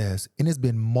anybody says, and there's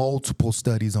been multiple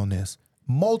studies on this,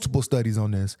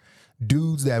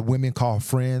 dudes that women call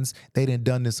friends, they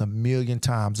done this a million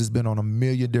times. It's been on a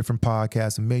million different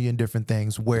podcasts, a million different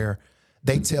things where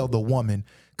they tell the woman,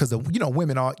 because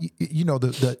women are,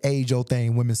 the age-old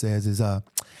thing women says is, I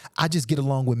just get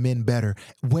along with men better.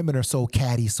 Women are so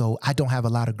catty, so I don't have a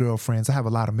lot of girlfriends. I have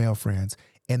a lot of male friends.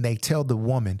 And they tell the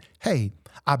woman, hey,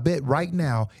 I bet right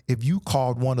now if you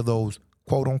called one of those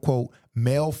quote unquote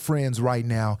male friends right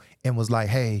now and was like,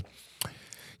 hey,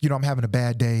 I'm having a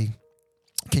bad day.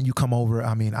 Can you come over?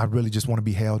 I mean, I really just want to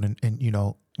be held and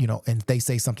and they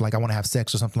say something like, I want to have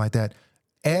sex or something like that.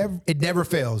 It never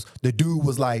fails. The dude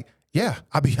was like, yeah,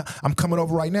 I'm coming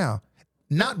over right now.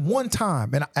 Not one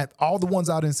time, and at all the ones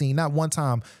I didn't see, not one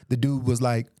time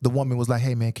the woman was like,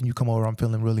 hey man, can you come over? I'm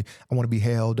feeling I want to be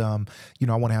held. I want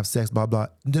to have sex, blah, blah.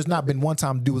 There's not been one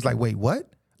time the dude was like, wait, what?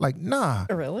 Like, nah,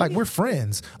 really? Like we're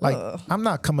friends. Like I'm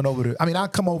not coming over I'll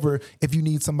come over if you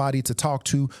need somebody to talk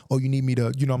to, or you need me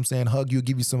to, hug you,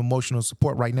 give you some emotional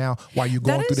support right now while you're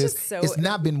going through this. It's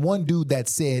not been one dude that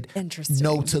said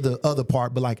no to the other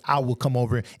part, but like, I will come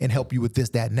over and help you with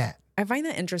this, that, and that. I find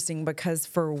that interesting because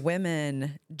for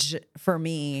women, for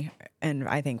me, and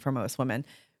I think for most women,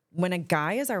 when a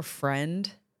guy is our friend,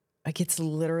 like it's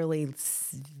literally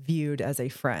viewed as a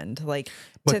friend. Like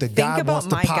but to the guy think about wants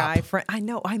to my pop. guy friend. I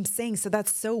know I'm saying, so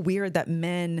that's so weird that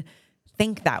men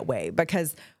think that way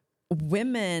because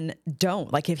women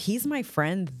don't. Like if he's my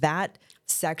friend, that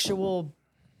sexual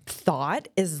thought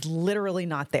is literally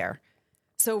not there.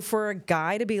 So for a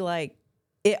guy to be like,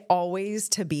 it always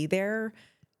to be there,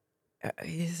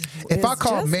 If I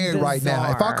called Mary right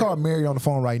now, if I called Mary on the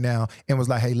phone right now and was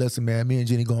like, "Hey, listen, man, me and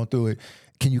Jenni going through it.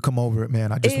 Can you come over,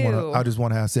 man? I just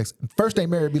want to have sex." First thing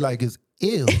Mary would be like is,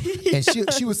 "Ew," and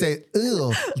she would say,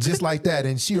 "Ew," just like that,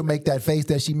 and she'll make that face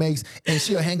that she makes, and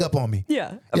she'll hang up on me.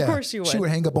 Yeah, of course she would. She would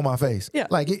hang up on my face. Yeah,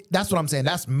 like that's what I'm saying.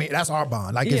 That's me. That's our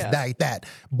bond. Like it's like that.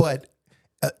 But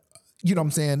you know what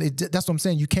I'm saying? That's what I'm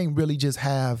saying. You can't really just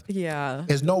have. Yeah.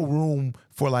 There's no room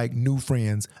for like new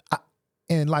friends,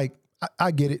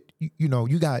 I get it. You know,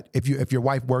 you got if your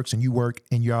wife works and you work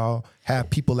and y'all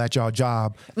have people at y'all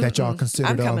job that y'all consider.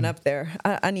 I'm coming up there.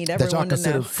 I need everyone that y'all to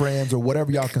consider know. friends or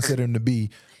whatever y'all consider them to be.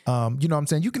 You know what I'm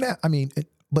saying? You can.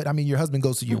 But your husband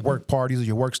goes to your work parties or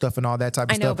your work stuff and all that type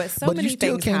of stuff. I know, but so many you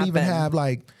still things can't happen. even have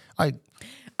like.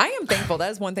 I am thankful.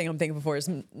 That is one thing I'm thankful for is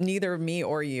neither me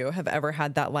or you have ever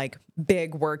had that like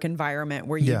big work environment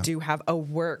where you do have a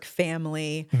work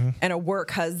family and a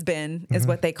work husband is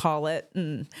what they call it.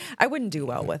 I wouldn't do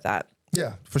well with that.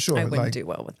 Yeah, for sure. I wouldn't do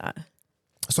well with that.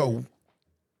 So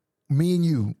me and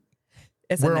you,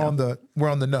 we're on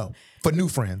the no for new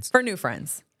friends. For new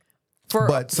friends.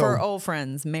 For old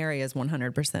friends, Mary is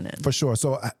 100% in. For sure.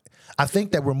 So I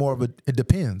think that we're more of it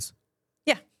depends.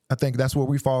 I think that's where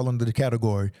we fall under the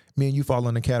category. Me and you fall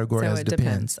in the category as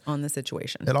depends on the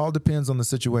situation. It all depends on the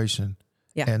situation.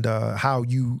 Yeah. And how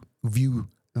you view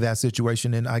that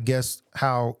situation. And I guess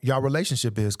how y'all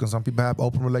relationship is. Because some people have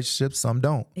open relationships, some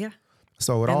don't. Yeah.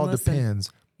 So it all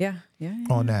depends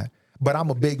on that. But I'm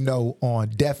a big no on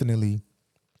definitely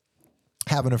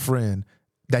having a friend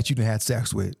that you done had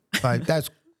sex with. Like that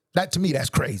to me, that's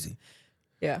crazy.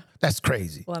 Yeah. That's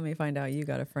crazy. Let me find out you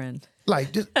got a friend.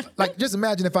 Just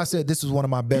imagine if I said this is one of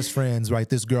my best friends, right?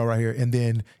 This girl right here. And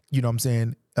then, you know what I'm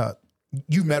saying?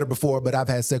 You met her before, but I've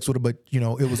had sex with her, but you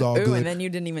know, it was all good. And then you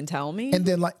didn't even tell me? And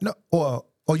then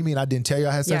you mean I didn't tell you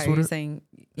I had sex with her? Saying,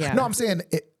 yeah. No, I'm saying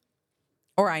it.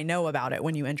 Or I know about it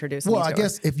when you introduced me to her. Well, I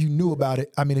guess if you knew about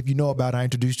it, if you know about it, I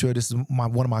introduced you to her. This is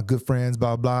one of my good friends,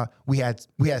 blah, blah. We had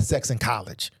sex in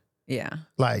college. Yeah.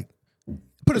 Like,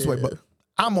 put it this way, but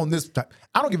I'm on this type.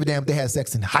 I don't give a damn if they had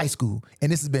sex in high school,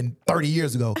 and this has been 30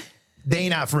 years ago. They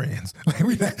ain't not friends. I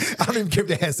don't even care if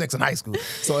they had sex in high school.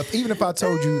 So even if I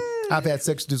told you I've had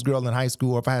sex with this girl in high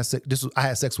school, or if I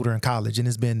had sex with her in college, and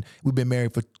we've been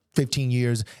married for 15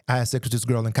 years. I had sex with this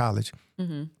girl in college,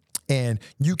 and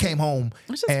you came home,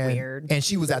 that's just weird, and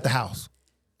she was at the house.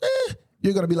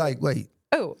 You're gonna be like, wait,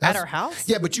 at our house?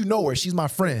 Yeah, but you know her. She's my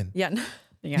friend. Yeah.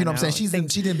 Yeah, you know what I'm saying?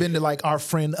 She didn't been to like our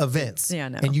friend events. Yeah,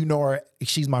 no. And you know her,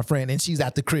 she's my friend, and she's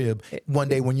at the crib one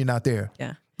day when you're not there.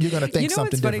 Yeah. You're going to think something different. You know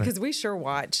what's funny? Because we sure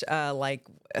watch,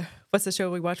 what's the show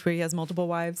we watch where he has multiple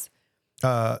wives?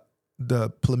 The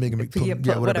polygamy.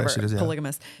 Whatever that shit is. Yeah.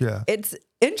 Polygamous. Yeah. It's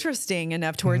interesting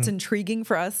enough to where it's intriguing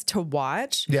for us to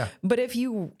watch. Yeah. But if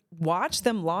you watch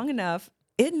them long enough,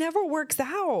 it never works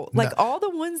out. Like all the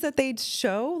ones that they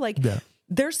show,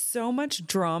 there's so much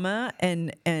drama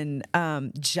and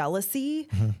jealousy,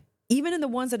 even in the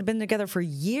ones that have been together for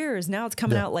years. Now it's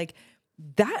coming out like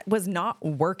that was not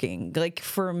working. Like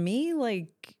for me,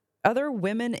 like other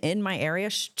women in my area,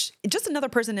 just another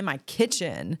person in my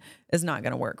kitchen is not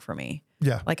going to work for me.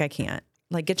 Yeah. Like I can't.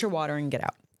 Like get your water and get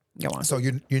out. Go on. So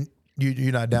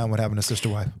you're not down with having a sister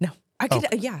wife? No. I could,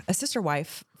 a sister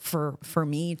wife for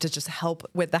me to just help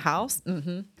with the house.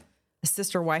 A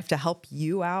sister wife to help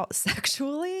you out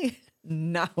sexually?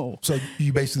 No. So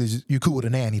you basically you cool with a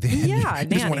nanny then? Yeah, you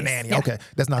just want a nanny. Yeah. Okay,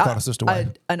 that's not called a sister wife.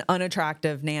 An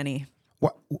unattractive nanny.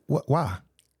 Why?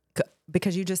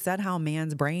 Because you just said how a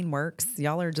man's brain works.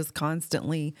 Y'all are just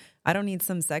constantly. I don't need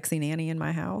some sexy nanny in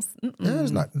my house.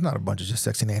 There's not a bunch of just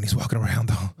sexy nannies walking around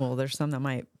though. Well, there's some that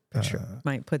might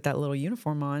put that little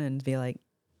uniform on and be like.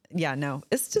 Yeah, no,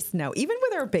 it's just no. Even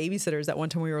with our babysitters at one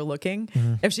time we were looking,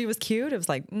 if she was cute, it was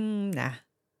like, nah,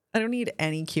 I don't need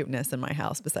any cuteness in my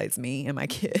house besides me and my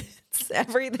kids.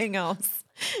 Everything else,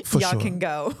 y'all can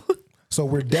go. So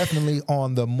we're definitely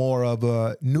on the more of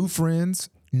new friends.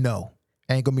 No,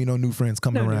 ain't gonna be no new friends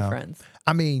coming around. New friends.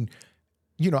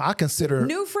 I consider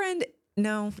new friend.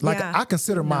 No, I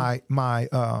consider my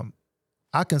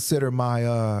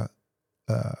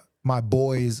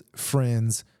boys'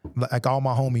 friends, like all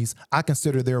my homies, I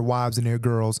consider their wives and their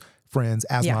girls' friends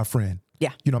as my friend.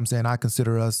 Yeah. You know what I'm saying? I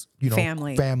consider us,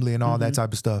 family and all that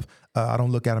type of stuff. I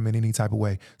don't look at them in any type of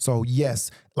way. So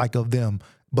yes, like of them.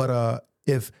 But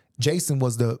if Jason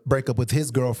was to break up with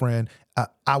his girlfriend,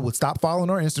 I would stop following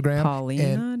her on Instagram.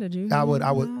 Paulina, did you? I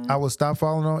would stop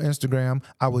following her on Instagram.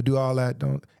 I would do all that,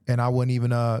 and I wouldn't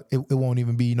even. It won't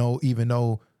even be not even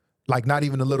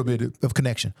a little bit of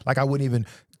connection. Like I wouldn't even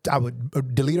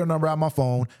delete her number out of my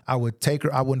phone. I would take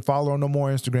her. I wouldn't follow her no more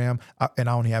on Instagram. And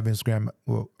I only have Instagram.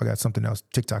 Well, I got something else,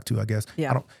 TikTok too, I guess.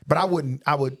 Yeah. But I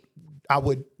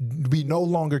would be no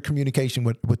longer communication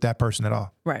with that person at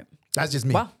all. Right. That's just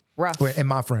me. Well, rough. And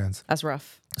my friends. That's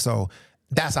rough. So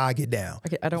that's how I get down.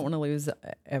 Okay, I don't want to lose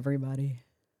everybody.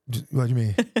 What do you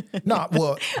mean? No,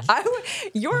 well,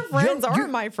 your friends are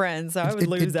my friends, so I would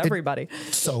lose everybody.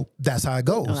 So that's how it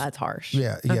goes. Oh, that's harsh.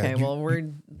 Yeah. Okay,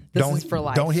 this is for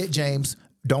life. Don't hit James.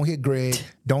 Don't hit Greg.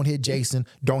 Don't hit Jason.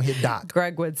 Don't hit Doc.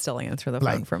 Greg would still answer the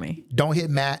phone for me. Don't hit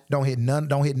Matt. Don't hit none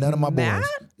of my Matt? boys.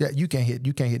 Yeah, you can't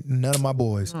hit none of my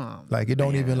boys. Oh, it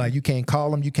don't even you can't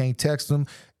call them, you can't text them.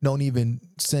 Don't even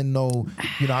send no,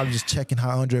 I was just checking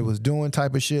how Andre was doing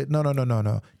type of shit. No.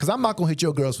 Because I'm not gonna hit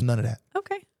your girls for none of that.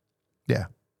 Okay. Yeah.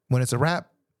 When it's a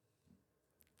wrap.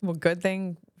 Well, good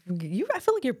thing. I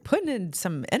feel like you're putting in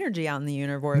some energy out in the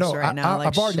universe right now.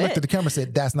 I've already looked at the camera and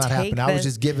said that's not happening. I was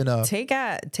just giving take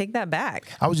that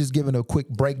back. I was just giving a quick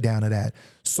breakdown of that.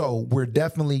 So we're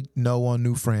definitely no on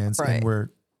new friends, right. And we're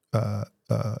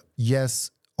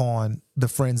yes on the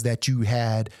friends that you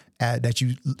had that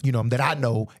that I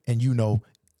know and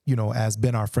as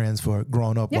been our friends for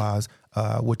growing up wise,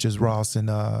 which is Ross and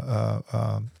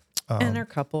and our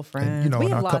couple friends. And, we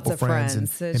have our lots couple of friends.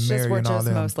 It's just we're just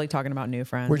mostly talking about new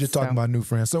friends. We're just talking about new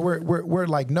friends. So we're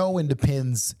like no and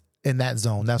depends in that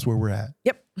zone. That's where we're at.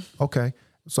 Yep. Okay.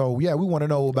 So yeah, we want to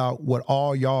know about what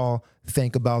all y'all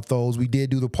think about those. We did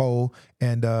do the poll,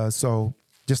 and so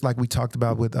just like we talked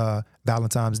about with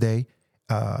Valentine's Day,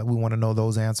 we want to know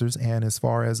those answers. And as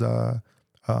far as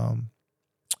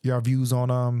your views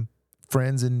on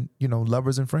friends and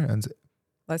lovers and friends.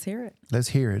 Let's hear it. Let's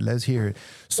hear it.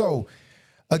 So,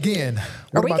 again,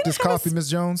 what about this coffee, Miss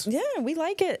Jones? Yeah, we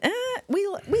like it. We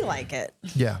like it.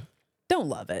 Yeah. Don't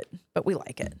love it, but we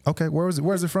like it. Okay, where is it?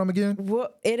 Where's it from again? Well,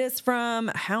 it is from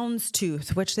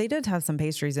Houndstooth, which they did have some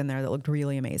pastries in there that looked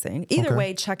really amazing. Either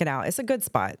way, check it out. It's a good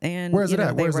spot. And where's it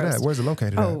at? Where's it at? Where's it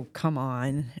located at? Oh, come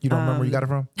on. You don't remember where you got it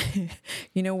from?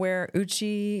 You know where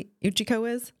Uchiko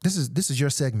is? This is your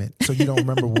segment, so you don't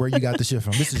remember where you got the shit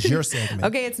from. This is your segment.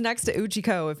 Okay, it's next to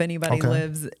Uchiko. If anybody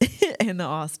lives in the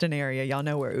Austin area, y'all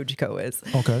know where Uchiko is.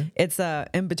 Okay. It's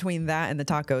in between that and the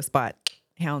taco spot,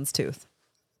 Houndstooth.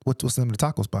 What's the name of the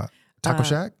taco spot? Taco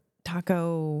Shack?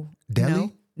 Taco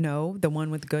Deli? No, the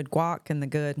one with the good guac and the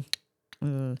good.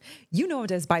 You know it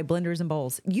is by Blenders and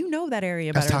Bowls. You know that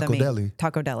area better than me. Deli.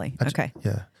 Taco Deli. Okay.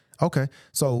 Yeah. Okay.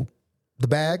 So the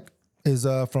bag is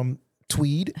from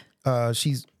Tweed. I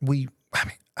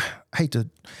hate to.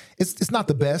 It's not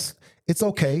the best. It's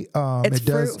okay. It's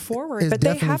fruit forward, but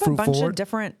they have a bunch of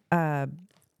different. You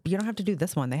don't have to do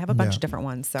this one. They have a bunch of different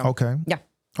ones. So okay. Yeah.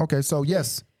 Okay. So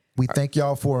yes. We thank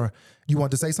y'all for. You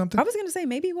want to say something? I was going to say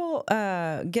maybe we'll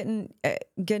get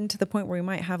into the point where we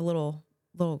might have a little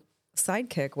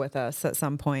sidekick with us at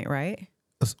some point, right?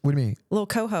 What do you mean? A little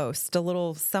co-host, a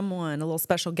little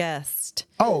special guest.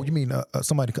 Oh, you mean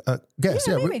somebody guest?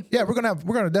 Yeah, maybe. We're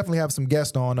gonna definitely have some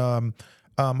guests on.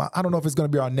 I don't know if it's gonna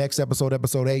be our next episode,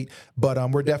 episode 8,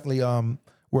 but we're definitely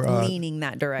we're leaning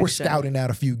that direction. We're scouting out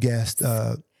a few guests.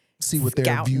 See what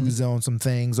their views on some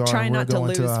things are. Try not to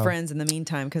lose friends in the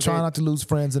meantime. Try not to lose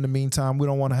friends in the meantime. We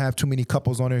don't want to have too many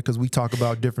couples on there because we talk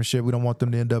about different shit. We don't want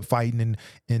them to end up fighting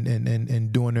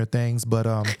and doing their things. But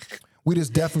we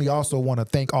just definitely also want to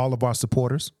thank all of our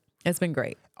supporters. It's been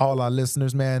great. All our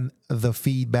listeners, man. The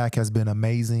feedback has been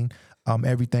amazing.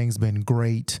 Everything's been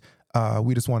great.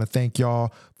 We just want to thank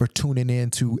y'all for tuning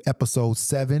in to episode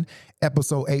 7.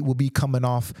 Episode 8 will be coming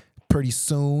off pretty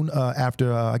soon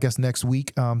after I guess next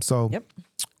week. Yep.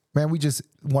 Man, we just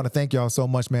want to thank y'all so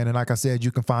much, man. And like I said,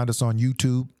 you can find us on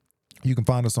YouTube. You can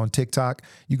find us on TikTok.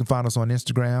 You can find us on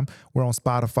Instagram. We're on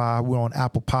Spotify. We're on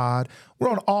Apple Pod. We're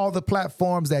on all the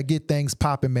platforms that get things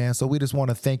popping, man. So we just want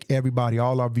to thank everybody,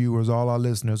 all our viewers, all our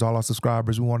listeners, all our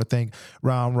subscribers. We want to thank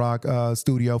Round Rock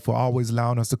Studio for always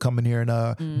allowing us to come in here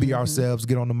and be ourselves,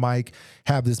 get on the mic,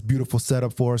 have this beautiful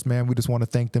setup for us, man. We just want to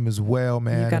thank them as well,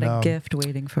 man. You got a gift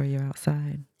waiting for you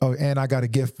outside. Oh, and I got a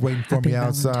gift waiting for me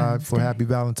outside for Happy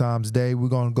Valentine's Day. We're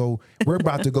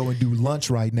about to go and do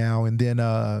lunch right now, and then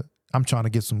I'm trying to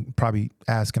get probably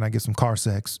ask, can I get some car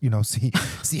sex?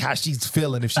 See how she's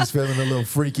feeling. If she's feeling a little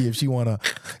freaky, if she want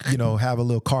to, have a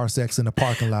little car sex in the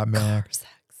parking lot, man. Car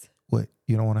sex. What?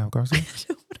 You don't want to have car sex?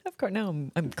 I don't want to have car.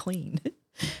 No, I'm clean.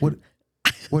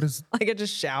 What is? Like I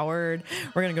just showered.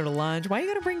 We're going to go to lunch. Why you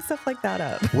got to bring stuff like that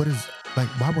up? What is,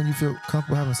 why wouldn't you feel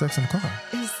comfortable having sex in the car?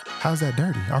 How's that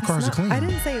dirty? Our cars are clean. I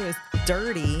didn't say it was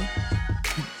dirty.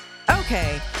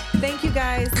 Okay. Thank you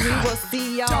guys. We will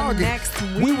see y'all Target. next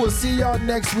week. We will see y'all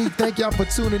next week. Thank y'all for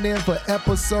tuning in for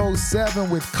episode 7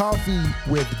 with Coffee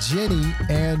with Jenni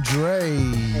and Dre.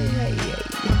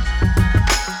 Hey.